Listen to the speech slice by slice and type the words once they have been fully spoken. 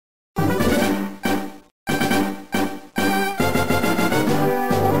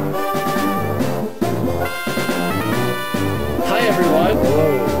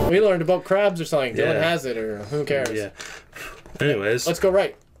learned about crabs or something. Yeah. Dylan has it, or who cares? Yeah. Anyways. Let's go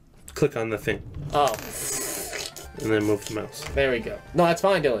right. Click on the thing. Oh. And then move the mouse. There we go. No, that's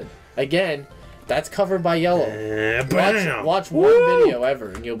fine, Dylan. Again, that's covered by yellow. Bam! Watch one video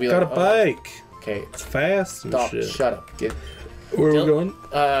ever, and you'll be Got like, a bike. Okay. It's fast and Stop. shit. Shut up. Where are we going?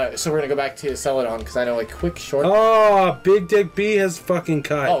 So we're gonna go back to Celadon because I know a quick short. Oh, Big Dick B has fucking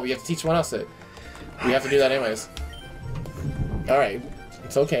cut. Oh, we have to teach someone else it. We have to do that anyways. All right,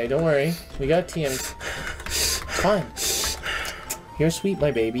 it's okay. Don't worry. We got TMs. It's fine. You're sweet, my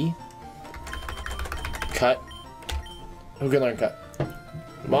baby. Cut. Who can learn cut?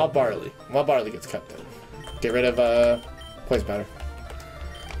 Mob Barley. Mob Barley gets cut though. Get rid of poison powder.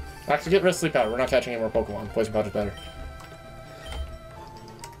 Actually, get rid of sleep powder. We're not catching any more Pokemon. Poison powder's better.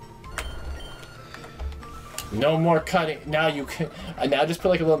 No more cutting. Now you can. Now just put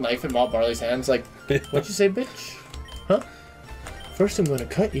like a little knife in Mob Barley's hands. Like, what'd you say, bitch? Huh? First I'm gonna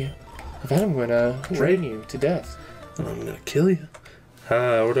cut you. Then I'm gonna drain you to death. And I'm gonna kill you.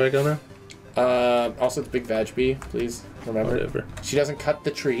 Where do I go now? Also the big vag bee, please remember. Whatever. She doesn't cut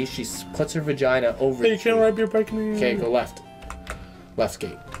the tree. She puts her vagina over. Hey, you can't ride your bike in the... Okay, go left. Left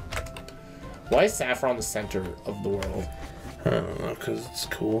gate. Why is saffron the center of the world? I don't know, because it's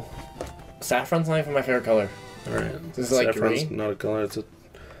cool. Saffron's not even my favorite color. Alright. This is like Saffron's green. not a color, it's a...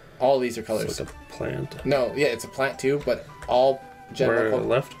 All these are colors. It's like a plant. No, yeah, it's a plant too, but all Gen 1 Pokemon...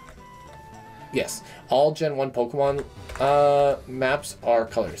 left? Yes. All Gen 1 Pokemon maps are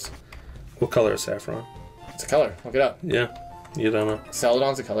colors. What color is saffron? It's a color. Look it up. Yeah. You don't know.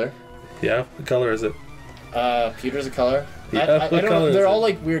 Celadon's a color. Yeah? What color is it? Pewter's a color. Yeah, I don't know. color They're is all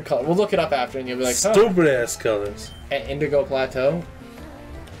it? like weird colors. We'll look it up after and you'll be like, huh. Stupid ass colors. Indigo Plateau.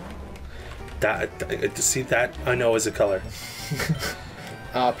 To see that, I know is a color.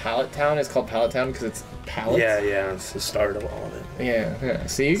 Pallet Town is called Pallet Town because it's pallets. Yeah, it's the start of all of it. Yeah.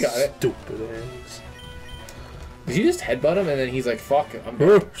 See, you got it. Stupid ass. Did you just headbutt him and then he's like, fuck it, I'm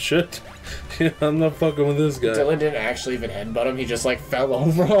Oh, dead. shit. I'm not fucking with this guy. Dylan didn't actually even headbutt him, he just like fell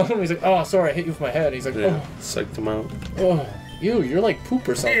over on him. He's like, oh, sorry, I hit you with my head. He's like, Yeah, psyched him out. oh, you're like poop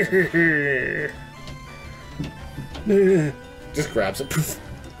or something. Just grabs it. Poof.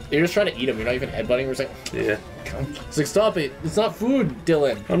 You're just trying to eat him, you're not even headbutting. We're just like, Yeah. it's like, stop it. It's not food,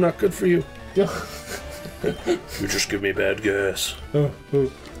 Dylan. I'm not good for you. You just give me bad gas.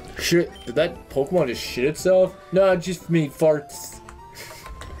 Shit, did that Pokemon just shit itself? No, it just made farts.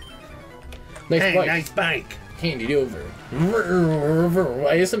 Nice Hey, bike. nice bike. Hand it over.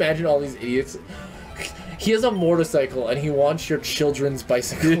 I just imagine all these idiots. He has a motorcycle and he wants your children's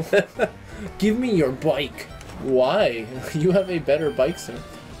bicycle. Give me your bike. Why? You have a better bike, sir.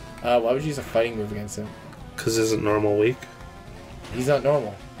 Why would you use a fighting move against him? Because isn't normal weak? He's not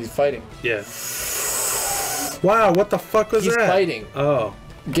normal. He's fighting. Yeah. Wow, what the fuck was He's that? fighting. Oh.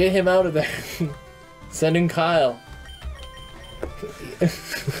 Get him out of there. Send in Kyle.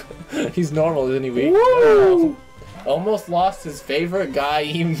 He's normal, isn't he weak? Woo! Almost lost his favorite guy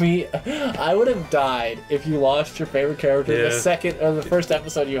he meet. I would have died if you lost your favorite character in the second or the first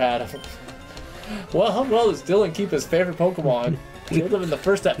episode you had him. Well, how well does Dylan keep his favorite Pokemon? Killed him in the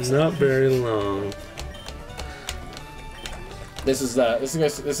first episode. Not very long. This is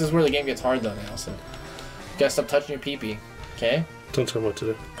where the game gets hard though now. So, gotta stop touching your pee-pee. Okay. Don't tell me what to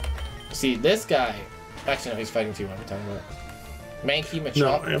do. See this guy. Actually, no, he's fighting too. What are we talking about? Mankey No,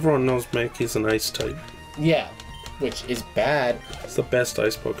 Machop. everyone knows Mankey's an ice type. Yeah, which is bad. It's the best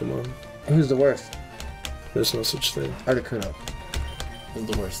ice Pokemon. Who's the worst? There's no such thing. Articuno. Who's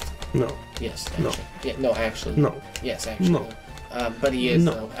the worst? No. Yes. Actually. No. Yeah. No. Actually. No. Yes. Actually. No. But he is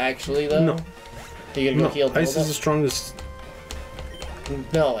No. though. Actually though. No. You gonna go heal Ice Dildo? is the strongest.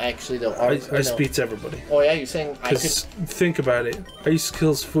 No, actually though. Ice beats everybody. Oh yeah, you're saying I could. Because think about it. Ice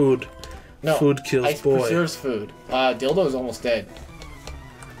kills food. No. Food kills Ice boy. preserves food. Dildo's almost dead.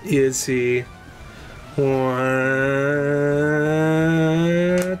 Is he?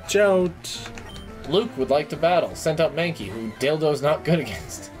 Watch out. Luke would like to battle. Sent out Mankey, who Dildo's not good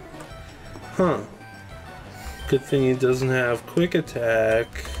against. Huh. Good thing he doesn't have quick attack.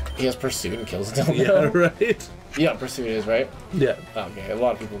 He has Pursuit and kills Dildo. Yeah, right? Yeah, Pursuit is, right? Yeah. Okay, a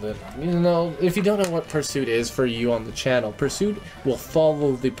lot of people did. You know, if you don't know what Pursuit is for you on the channel, Pursuit will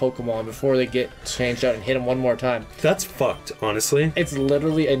follow the Pokemon before they get changed out and hit them one more time. That's fucked, honestly. It's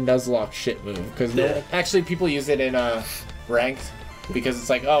literally a Nuzlocke shit move. Because actually, people use it in Ranked. Because it's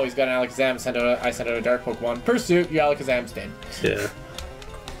like, oh, he's got an Alakazam, I sent out a Dark Pokemon. Pursuit, your Alakazam's dead. Yeah.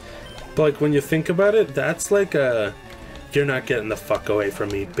 But like, when you think about it, that's like a... You're not getting the fuck away from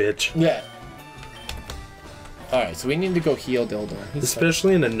me, bitch. Yeah. Alright, so we need to go heal Dildo.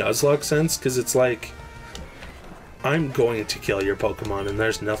 Especially in a Nuzlocke sense, because it's like... I'm going to kill your Pokemon, and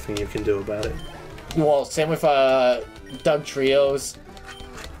there's nothing you can do about it. Well, same with Doug Trio's.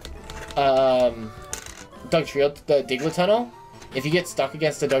 Doug Trio, the Diglett Tunnel. If you get stuck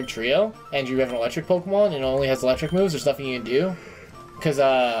against a Doug Trio and you have an electric Pokemon and it only has electric moves, there's nothing you can do. Because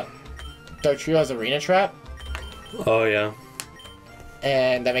Doug Trio has Arena Trap. Oh, yeah.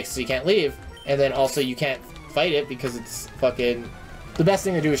 And that makes it so you can't leave. And then also you can't fight it because it's fucking... The best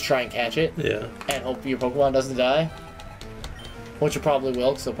thing to do is try and catch it. Yeah. And hope your Pokemon doesn't die. Which it probably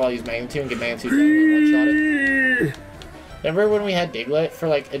will, because they'll probably use Magnitude and get Magnitude and one-shot it. Remember when we had Diglett for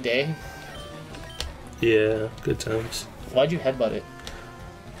like a day? Yeah, good times. Why'd you headbutt it?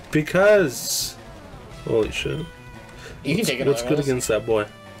 Because... Holy shit. You can take it. What's good against that boy?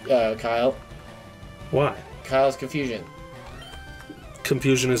 Kyle. Why? Kyle's Confusion.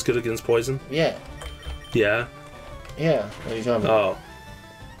 Confusion is good against poison? Yeah. Yeah? Yeah. What are you talking about? Oh.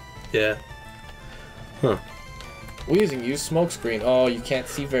 Yeah. Huh. We're using use smokescreen. Oh, you can't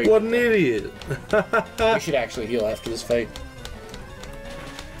see very What an idiot! We should actually heal after this fight.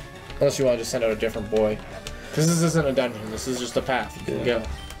 Unless you want to just send out a different boy. Because this isn't a dungeon, this is just a path. You can go.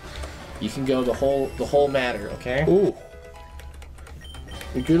 You can go the whole matter, okay? Ooh.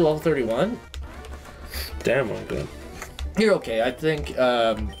 We grew to level 31? Damn, I'm good. You're okay. I think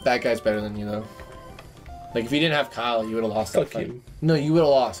that guy's better than you, though. Like, if you didn't have Kyle, you would have lost that fight. You. No, you would have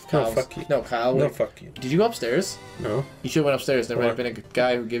lost. If No, fuck you. No, Kyle. No, fuck you. Did you go upstairs? No. You should have went upstairs. There might have been a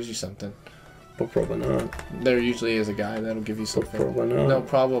guy who gives you something. But probably not. There usually is a guy that'll give you something. But probably not. No,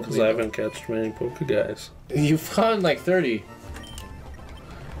 probably. Because I haven't catched many Poke guys. You've found like 30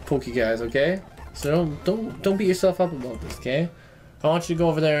 Poke guys, okay? So don't beat yourself up about this, okay? I want you to go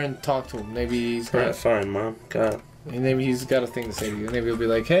over there and talk to him. Maybe he's got... Alright, fine, Mom. God. Maybe he's got a thing to say to you. Maybe he'll be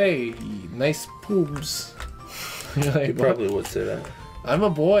like, hey, nice boobs. You're like, He probably would say that. I'm a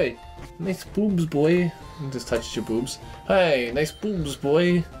boy. Nice boobs, boy. And just touches your boobs. Hey, nice boobs,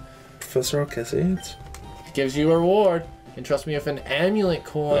 boy. Professor Casades? Gives you a reward. And trust me with an amulet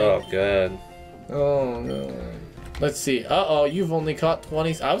coin. Oh, God. Oh, no. Let's see. Uh-oh, you've only caught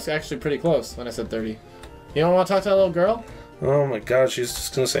 20. I was actually pretty close when I said 30. You don't want to talk to that little girl? Oh, my God. She's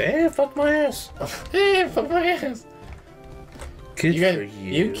just going to say, hey, fuck my ass. Hey, fuck my ass. Good for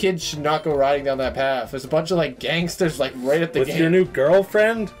you. You kids should not go riding down that path. There's a bunch of, like, gangsters, like, right at the gate. With your new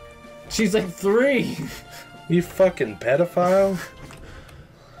girlfriend? She's, like, 3. You fucking pedophile.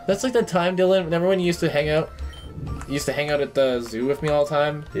 That's like the time, Dylan. Remember when you used to hang out? You used to hang out at the zoo with me all the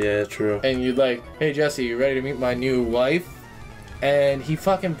time? Yeah, true. And you'd like, hey Jesse, you ready to meet my new wife? And he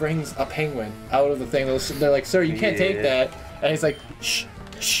fucking brings a penguin out of the thing. They're like, sir, you can't take that. And he's like, shh,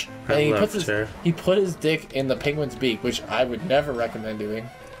 shh. And he put his dick in the penguin's beak, which I would never recommend doing.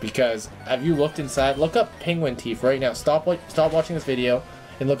 Because have you looked inside? Look up penguin teeth right now. Stop watching this video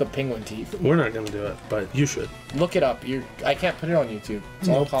and look up penguin teeth. We're not gonna do it, but you should. Look it up. I can't put it on YouTube. It's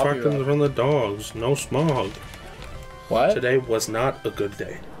all no copyright. fucking from the dogs. No smog. What? Today was not a good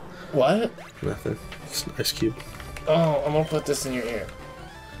day. What? Nothing. It's an ice cube. Oh, I'm gonna put this in your ear.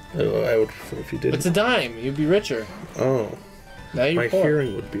 Oh, I would prefer if you did. It's a dime. You'd be richer. Oh. Now you're My poor.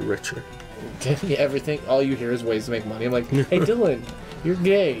 hearing would be richer. Everything. All you hear is ways to make money. I'm like, hey Dylan, you're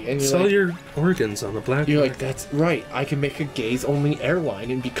gay, and you're sell like, your organs on the black You're market. like, that's right. I can make a gays-only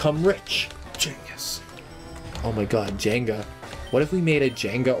airline and become rich. Genius. Oh my God, Jenga. What if we made a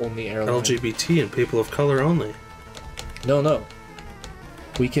Jenga-only airline? LGBT and people of color only. No.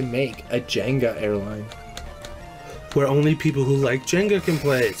 We can make a Jenga airline. Where only people who like Jenga can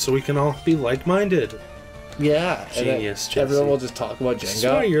play, so we can all be like-minded. Yeah. Genius, Jesse. Everyone will just talk about Jenga. That's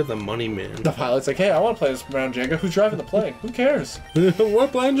why you're the money man. The pilot's like, hey, I want to play this round Jenga. Who's driving the plane? Who cares? We're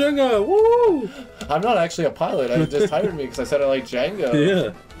playing Jenga! Woo! I'm not actually a pilot. I just hired me because I said I like Jenga.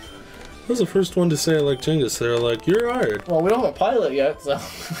 Yeah. I was the first one to say I like Jenga, so they're like, you're hired. Well, we don't have a pilot yet, so...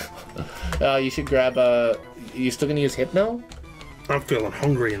 you should grab You still gonna use Hypno? I'm feeling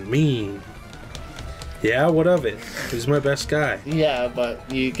hungry and mean. Yeah, what of it? He's my best guy. Yeah,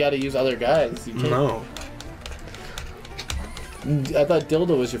 but you gotta use other guys. You can't... No. I thought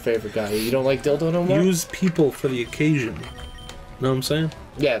Dildo was your favorite guy. You don't like Dildo no more? Use people for the occasion. Know what I'm saying?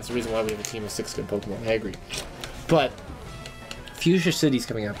 Yeah, it's the reason why we have a team of 6 good Pokemon. I agree. But Fuchsia City's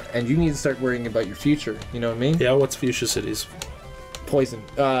coming up, and you need to start worrying about your future. You know what I mean? Yeah, what's Fuchsia Cities? Poison.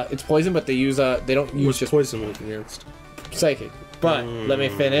 It's poison, but they use they don't use What's just poison weak against? Psychic. But let me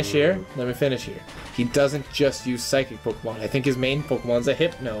finish here. He doesn't just use Psychic Pokemon. I think his main Pokemon's a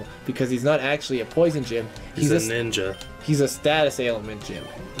Hypno, because he's not actually a Poison Gym. He's a ninja. He's a status ailment gym.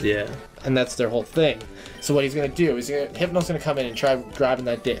 Yeah. And that's their whole thing. So what he's gonna do is Hypno's gonna come in and try grabbing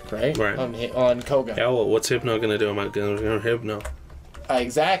that dick, right? Right. On Koga. Yeah, well, what's Hypno gonna do? Am I gonna Hypno?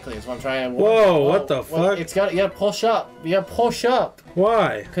 Exactly. That's what I'm trying to... Whoa, what the fuck? It's got... You gotta push up. You gotta push up.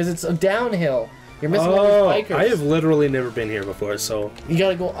 Why? Because it's a downhill. You're missing all these bikers. I have literally never been here before, so... You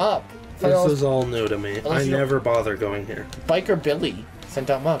gotta go up. This is all new to me. I never bother going here. Biker Billy sent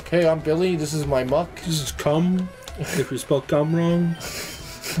out muck. Hey, I'm Billy. This is my muck. This is cum. If you spell cum wrong.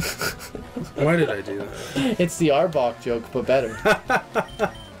 Why did I do that? It's the Arbok joke, but better.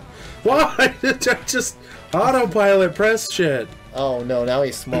 Why did I just autopilot press shit? Oh no, now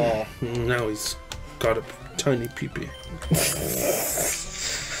he's small. Now he's got a tiny peepee.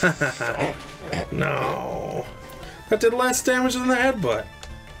 No. That did less damage than the headbutt.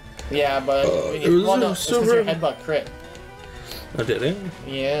 Yeah, but it was no, it's because your headbutt crit. Oh, did it?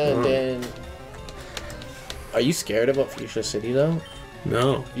 Yeah, then... Are you scared about Fuchsia City, though?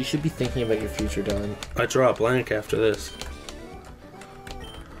 No. You should be thinking about your future, Dylan. I draw a blank after this.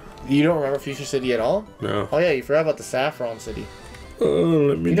 You don't remember Fuchsia City at all? No. Oh yeah, you forgot about the Saffron City.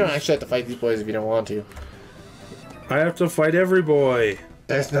 Let me... You don't actually have to fight these boys if you don't want to. I have to fight every boy.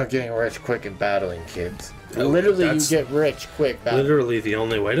 There's no getting rich quick in battling, kids. Literally, you get rich quick battling. Literally the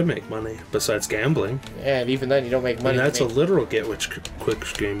only way to make money, besides gambling. And even then, you don't make money. And that's a literal get rich quick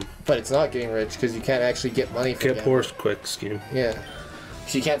scheme. But it's not getting rich, because you can't actually get money from Get poor quick scheme. Yeah.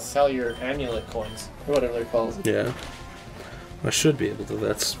 So you can't sell your amulet coins, or whatever they're called. Yeah. I should be able to.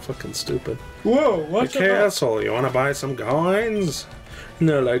 That's fucking stupid. Whoa, what's okay, asshole, you want to buy some Goins? And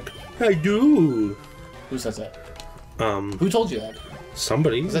they're like, I do. Who says that? Who told you that?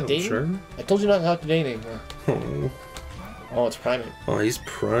 Somebody. Is that dating? Sure. I told you not to talk to dating. Oh, it's primate. Oh, he's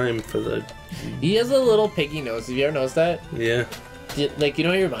prime for the... He has a little piggy nose. Have you ever noticed that? Yeah. Like, you know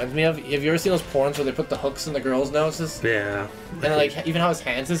what he reminds me of? Have you ever seen those porns where they put the hooks in the girls' noses? Yeah. And, like, even how his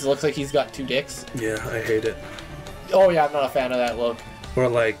hands is, it looks like he's got 2 dicks. Yeah, I hate it. Oh, yeah, I'm not a fan of that look. Or,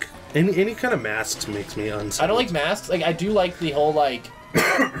 like, any kind of masks makes me unsettled. I don't like masks. Like, I do like the whole, like,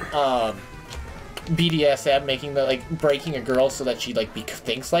 BDSM making the, like, breaking a girl so that she, like,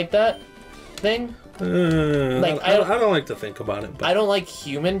 thinks like that thing. Like, I don't like to think about it. But... I don't like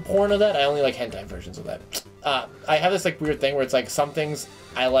human porn of that. I only like hentai versions of that. I have this, like, weird thing where it's, like, some things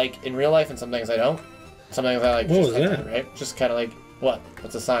I like in real life and some things I don't. Some things I like what just was hentai, that? right? Just kind of like, what?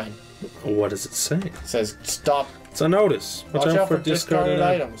 What's a sign? What does it say? It says, stop. It's a notice. Watch out for discarded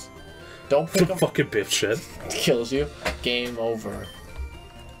items. Don't pick them. Fucking biff shit. Kills you. Game over.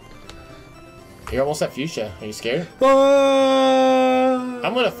 You're almost at Fuchsia. Are you scared?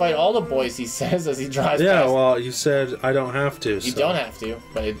 I'm gonna fight all the boys, he says as he drives past. Yeah, well, you said I don't have to. You don't have to,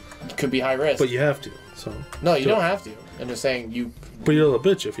 but it could be high risk. But you have to, so... No, you don't have to. I'm just saying you... But you're a little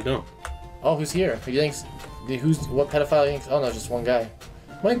bitch if you don't. Oh, who's here? Who do you think's... What pedophile do you think... Oh, no, just one guy.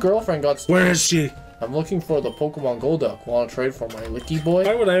 My girlfriend got... Where is she? I'm looking for the Pokemon Golduck. Want to trade for my Licky Boy?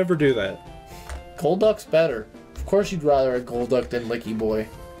 Why would I ever do that? Golduck's better. Of course you'd rather a Golduck than Licky Boy.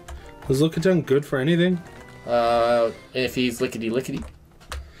 Was Lickitung good for anything? If he's lickety-lickety.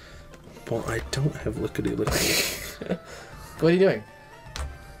 Well, I don't have lickety-lickety. What are you doing?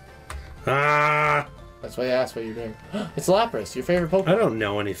 Ah! That's why I asked what you're doing. It's Lapras, your favorite Pokemon. I don't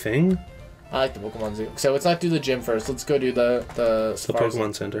know anything. I like the Pokemon Zoo. So let's not do the gym first. Let's go do the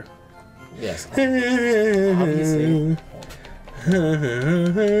Pokemon Center. Yes. Obviously.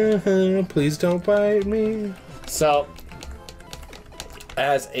 Please don't bite me. So,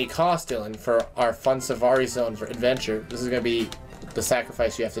 as a cost, Dylan, for our fun Safari Zone for adventure, this is going to be the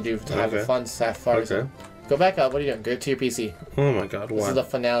sacrifice you have to do to have a fun Safari Zone. Go back up. What are you doing? Go to your PC. Oh my god, This is the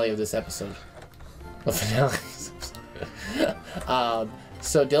finale of this episode. The finale.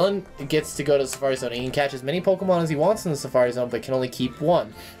 So Dylan gets to go to the Safari Zone and he can catch as many Pokemon as he wants in the Safari Zone, but can only keep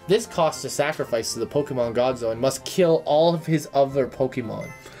one. This costs a sacrifice to the Pokemon God Zone. Must kill all of his other Pokemon.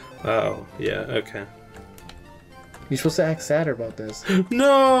 Oh, yeah, okay. You're supposed to act sadder about this.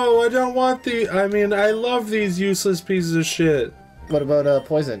 No, I don't want the... I mean, I love these useless pieces of shit. What about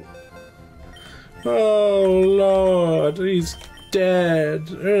Poison? Oh, Lord, he's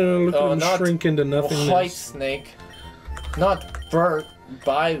dead. Look at him shrink into nothingness. White Snake. Not burnt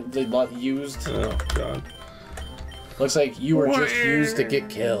by the used. Oh, God. Looks like you were just used to get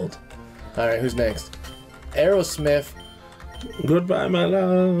killed. Alright, who's next? Aerosmith. Goodbye, my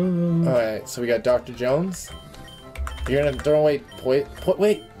love. Alright, so we got Dr. Jones. You're gonna throw away wait,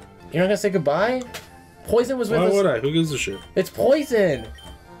 you're not gonna say goodbye? Poison was with us. Why would I? Who gives a shit? It's Poison!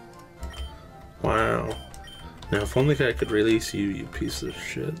 Wow. Now, if only I could release you, you piece of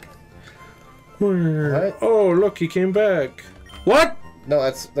shit. What? Oh, look, he came back. What? No,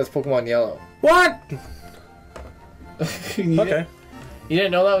 that's Pokemon Yellow. What? Okay. You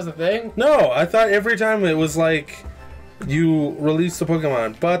didn't know that was a thing? No, I thought every time it was like you released the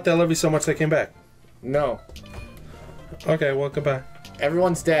Pokemon, but they love you so much they came back. No. Okay, well, goodbye.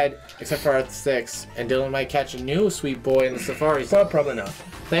 everyone's dead except for our 6, and Dylan might catch a new sweet boy in the safari. Well, probably not.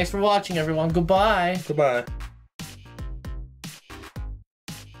 Thanks for watching, everyone. Goodbye. Goodbye.